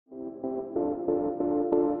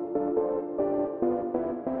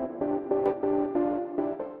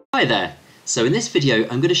Hi there! So in this video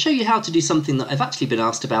I'm going to show you how to do something that I've actually been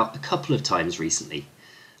asked about a couple of times recently,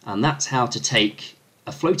 and that's how to take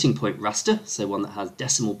a floating point raster, so one that has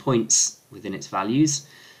decimal points within its values,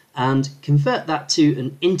 and convert that to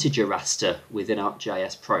an integer raster within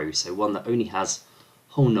ArcGIS Pro, so one that only has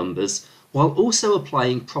whole numbers, while also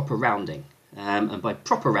applying proper rounding. And by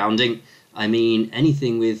proper rounding I mean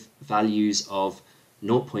anything with values of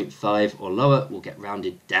 0.5 or lower will get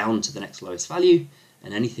rounded down to the next lowest value,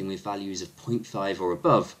 and anything with values of 0.5 or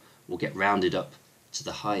above will get rounded up to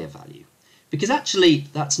the higher value. Because actually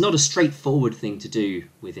that's not a straightforward thing to do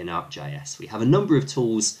within ArcGIS. We have a number of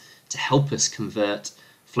tools to help us convert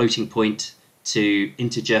floating point to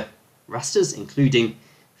integer rasters, including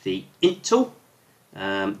the int tool,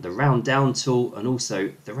 the round down tool, and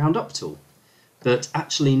also the round up tool. But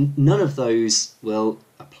actually none of those will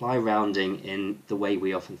apply rounding in the way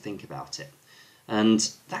we often think about it.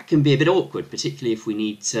 And that can be a bit awkward, particularly if we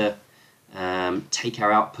need to take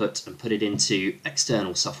our output and put it into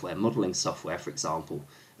external software, modeling software for example,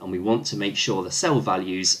 and we want to make sure the cell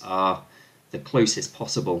values are the closest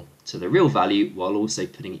possible to the real value while also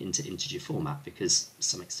putting it into integer format, because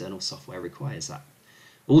some external software requires that.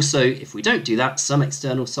 Also, if we don't do that, some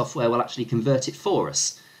external software will actually convert it for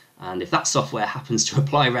us. And if that software happens to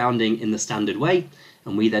apply rounding in the standard way,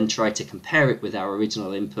 and we then try to compare it with our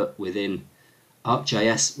original input within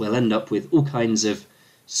ArcGIS, we'll end up with all kinds of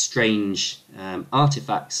strange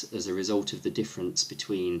artifacts as a result of the difference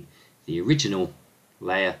between the original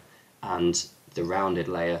layer and the rounded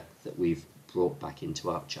layer that we've brought back into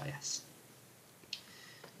ArcGIS.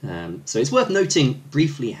 So it's worth noting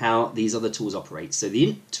briefly how these other tools operate. So the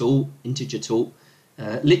int tool, integer tool,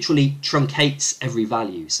 literally truncates every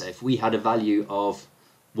value. So if we had a value of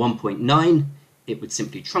 1.9, it would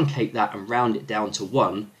simply truncate that and round it down to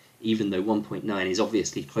 1, even though 1.9 is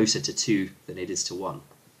obviously closer to 2 than it is to 1.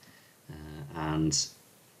 And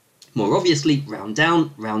more obviously, round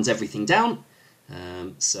down rounds everything down.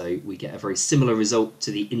 So we get a very similar result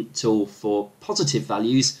to the int tool for positive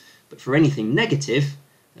values, but for anything negative,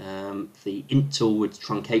 the int tool would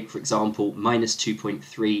truncate, for example, minus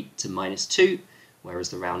 2.3 to minus 2, whereas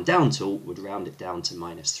the round down tool would round it down to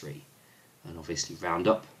minus 3. And obviously round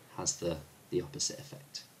up has the opposite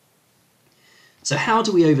effect. So how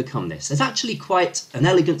do we overcome this? There's actually quite an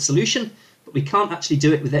elegant solution, but we can't actually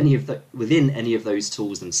do it with within any of those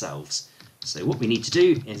tools themselves. So what we need to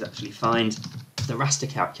do is actually find the raster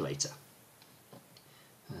calculator.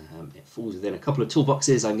 It falls within a couple of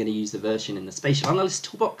toolboxes. I'm going to use the version in the spatial analyst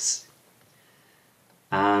toolbox.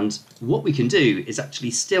 And what we can do is actually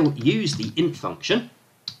still use the int function,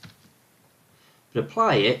 but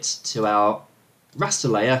apply it to our raster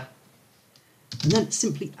layer, and then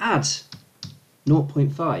simply add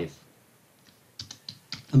 0.5.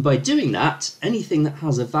 And by doing that, anything that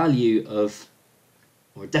has a value of,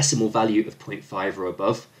 or a decimal value of 0.5 or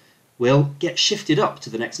above, will get shifted up to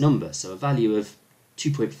the next number. So a value of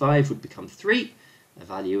 2.5 would become 3, a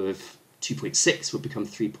value of 2.6 would become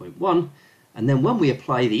 3.1, and then when we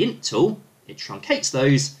apply the int tool, it truncates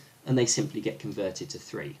those and they simply get converted to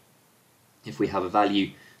 3. If we have a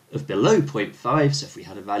value of below 0.5, so if we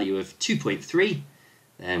had a value of 2.3,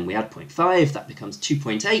 then we add 0.5, that becomes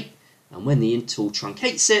 2.8, and when the int tool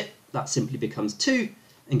truncates it, that simply becomes 2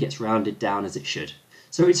 and gets rounded down as it should.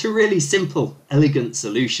 So it's a really simple, elegant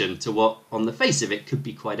solution to what, on the face of it, could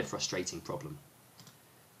be quite a frustrating problem.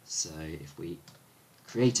 So if we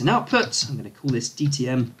create an output, I'm going to call this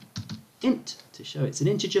DTM int to show it's an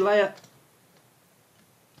integer layer.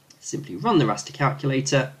 Simply run the raster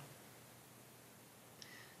calculator,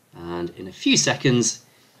 and in a few seconds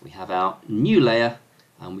we have our new layer,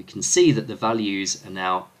 and we can see that the values are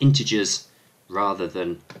now integers rather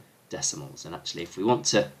than decimals. And actually, if we want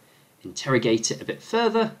to interrogate it a bit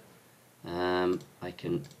further, I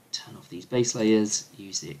can turn off these base layers,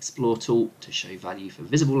 use the explore tool to show value for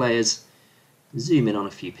visible layers, zoom in on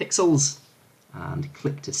a few pixels, and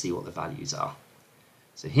click to see what the values are.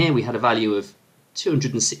 So here we had a value of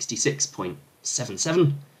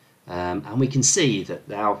 266.77, and we can see that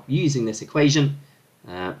now using this equation,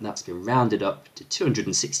 that's been rounded up to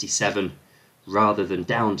 267 rather than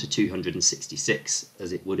down to 266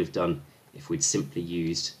 as it would have done if we'd simply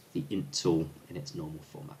used the int tool in its normal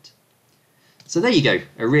format. So there you go,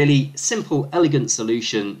 a really simple, elegant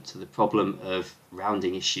solution to the problem of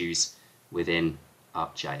rounding issues within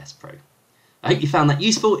ArcGIS Pro. I hope you found that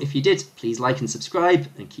useful. If you did, please like and subscribe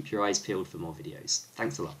and keep your eyes peeled for more videos.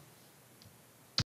 Thanks a lot.